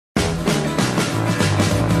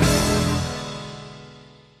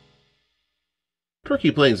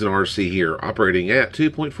Perkyplanes and RC here, operating at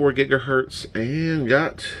 2.4 gigahertz, and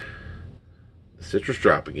got the citrus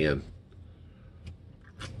drop again.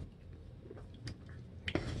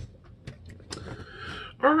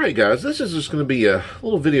 Alright guys, this is just going to be a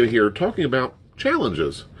little video here talking about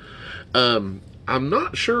challenges. I'm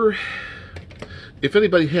not sure if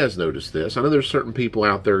anybody has noticed this. I know there's certain people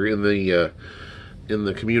out there in the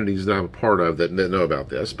communities that I'm a part of that know about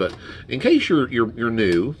this, but in case you're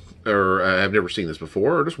new or have never seen this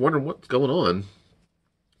before or just wondering what's going on,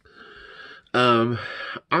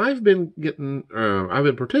 I've been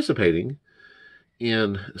participating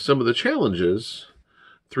in some of the challenges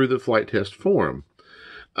through the Flitetest Forum.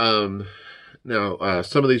 Now,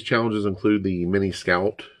 some of these challenges include the Mini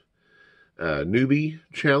Scout Newbie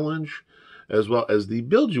Challenge, as well as the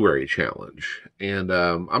Build-ruary Challenge. And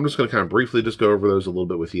I'm just going to kind of briefly just go over those a little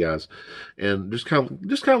bit with you guys, and just kind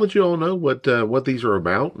of let you all know what these are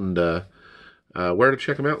about and where to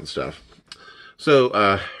check them out and stuff.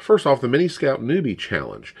 So first off, the Mini Scout Newbie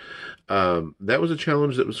Challenge. That was a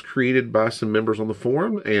challenge that was created by some members on the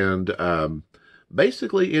forum, and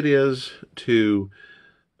basically it is to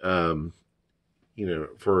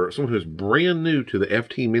for someone who's brand new to the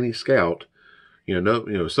FT Mini Scout,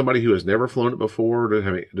 somebody who has never flown it before,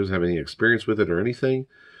 doesn't have any experience with it or anything.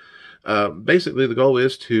 Basically, the goal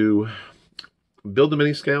is to build the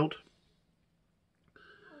Mini Scout,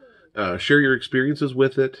 share your experiences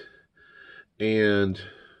with it, and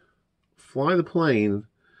fly the plane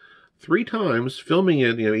 3 times, filming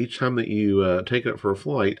it, each time that you take it for a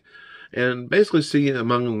flight, and basically see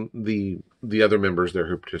among the other members there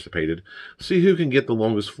who participated, see who can get the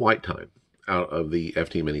longest flight time out of the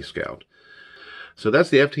FT Mini Scout. So that's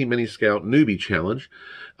the FT Mini Scout Newbie Challenge.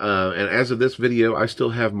 And as of this video, I still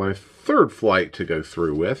have my 3rd flight to go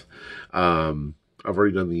through with. I've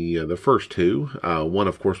already done the first 2. One,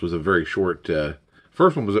 of course, was a very short.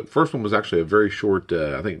 First one was actually a very short.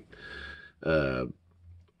 I think I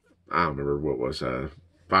don't remember what it was.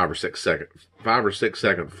 5 or 6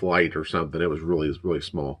 second flight or something. It was really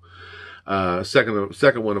small.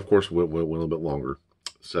 Second one, of course, went a little bit longer.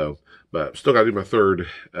 So, but still got to do my 3rd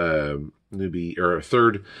newbie, or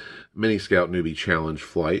 3rd Mini Scout Newbie Challenge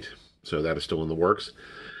flight. So that is still in the works.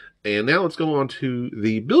 And now let's go on to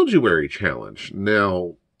the Build-ruary Challenge.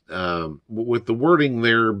 Now, with the wording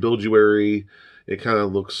there, Build-ruary, it kind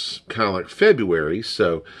of looks kind of like February.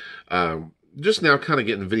 So, just now kind of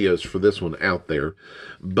getting videos for this one out there.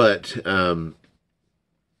 But the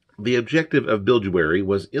objective of Build-ruary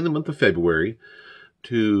was in the month of February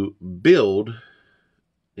to build,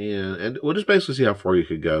 and we'll just basically see how far you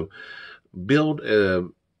could go. Build,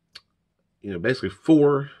 basically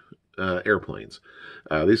 4 airplanes.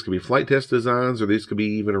 These could be flight test designs, or these could be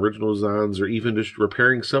even original designs, or even just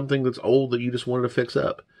repairing something that's old that you just wanted to fix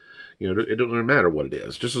up. It doesn't matter what it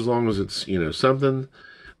is, just as long as it's, something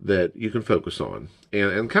that you can focus on.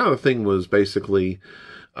 And kind of the thing was basically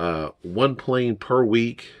 1 plane per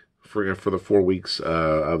week for the 4 weeks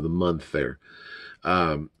of the month there.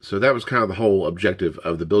 So that was kind of the whole objective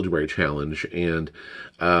of the Build-ruary Challenge. And,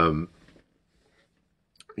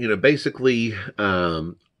 basically,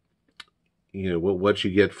 what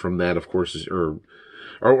you get from that, of course, is, or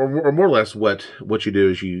more or less what you do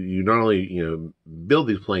is you not only, build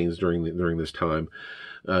these planes during this time,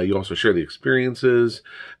 you also share the experiences,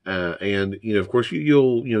 and, of course,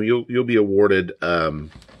 you'll be awarded,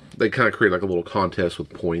 they kind of create like a little contest with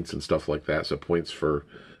points and stuff like that. So points for,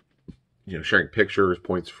 sharing pictures,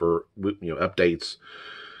 points for, updates,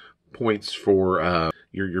 points for,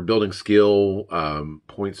 your building skill,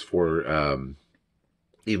 points for,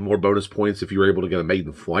 even more bonus points if you were able to get a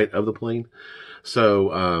maiden flight of the plane.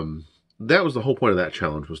 So, that was the whole point of that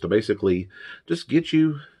challenge, was to basically just get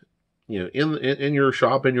you, in your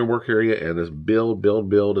shop, in your work area, and just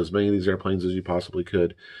build as many of these airplanes as you possibly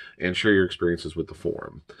could, and share your experiences with the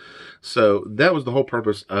forum. So that was the whole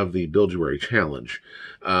purpose of the Build-ruary Challenge.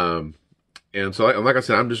 And so, like I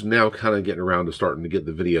said, I'm just now kind of getting around to starting to get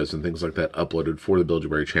the videos and things like that uploaded for the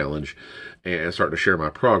Build-ruary Challenge, and starting to share my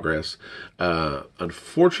progress.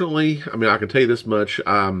 Unfortunately, I can tell you this much,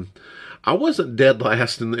 I wasn't dead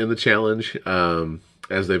last in the challenge,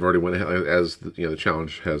 as they've already as the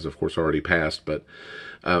challenge has, of course, already passed. But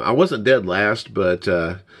I wasn't dead last, but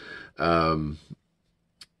I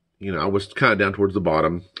was kind of down towards the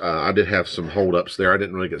bottom. I did have some holdups there. I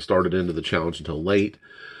didn't really get started into the challenge until late.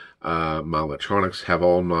 My electronics have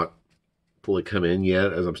all not fully come in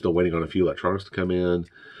yet, as I'm still waiting on a few electronics to come in.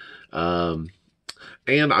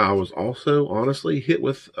 And I was also, honestly, hit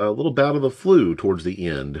with a little bout of the flu towards the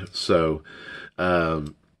end. So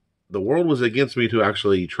the world was against me to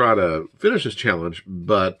actually try to finish this challenge,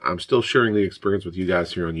 but I'm still sharing the experience with you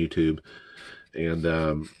guys here on YouTube. And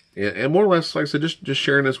more or less, like I said, just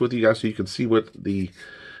sharing this with you guys so you can see what the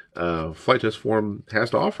Flitetest Forum has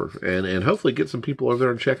to offer, and hopefully get some people over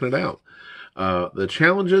there and checking it out. The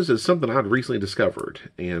challenges is something I'd recently discovered,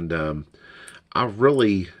 and I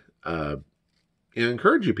really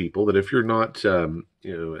encourage you people that if you're not,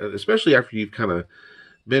 especially after you've kind of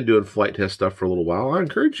been doing flight test stuff for a little while, I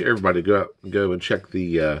encourage everybody to go and check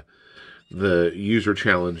the user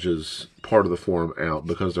challenges part of the forum out,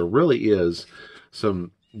 because there really is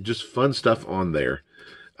some just fun stuff on there.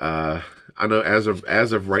 I know as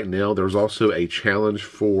of right now, there's also a challenge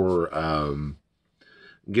for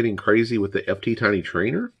getting crazy with the FT Tiny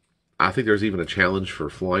Trainer. I think there's even a challenge for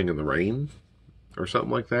flying in the rain or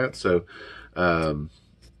something like that. So, some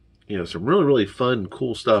really, really fun,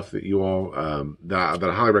 cool stuff that you all, that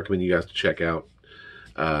I highly recommend you guys to check out.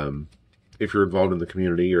 If you're involved in the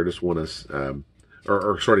community or just want to,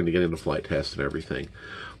 or starting to get into flight tests and everything.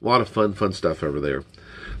 A lot of fun stuff over there.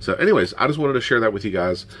 So anyways, I just wanted to share that with you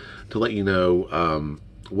guys to let you know,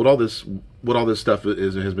 what all this stuff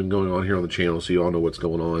has been going on here on the channel, so you all know what's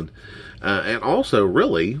going on. And also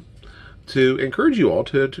really to encourage you all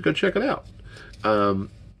to go check it out. And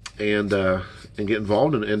get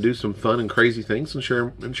involved and do some fun and crazy things and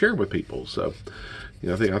share them with people. So,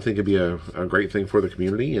 I think it'd be a great thing for the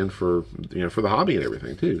community and for for the hobby and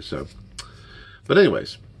everything too. So, but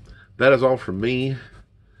anyways, that is all from me.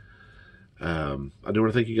 I do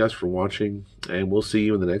want to thank you guys for watching, and we'll see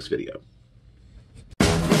you in the next video.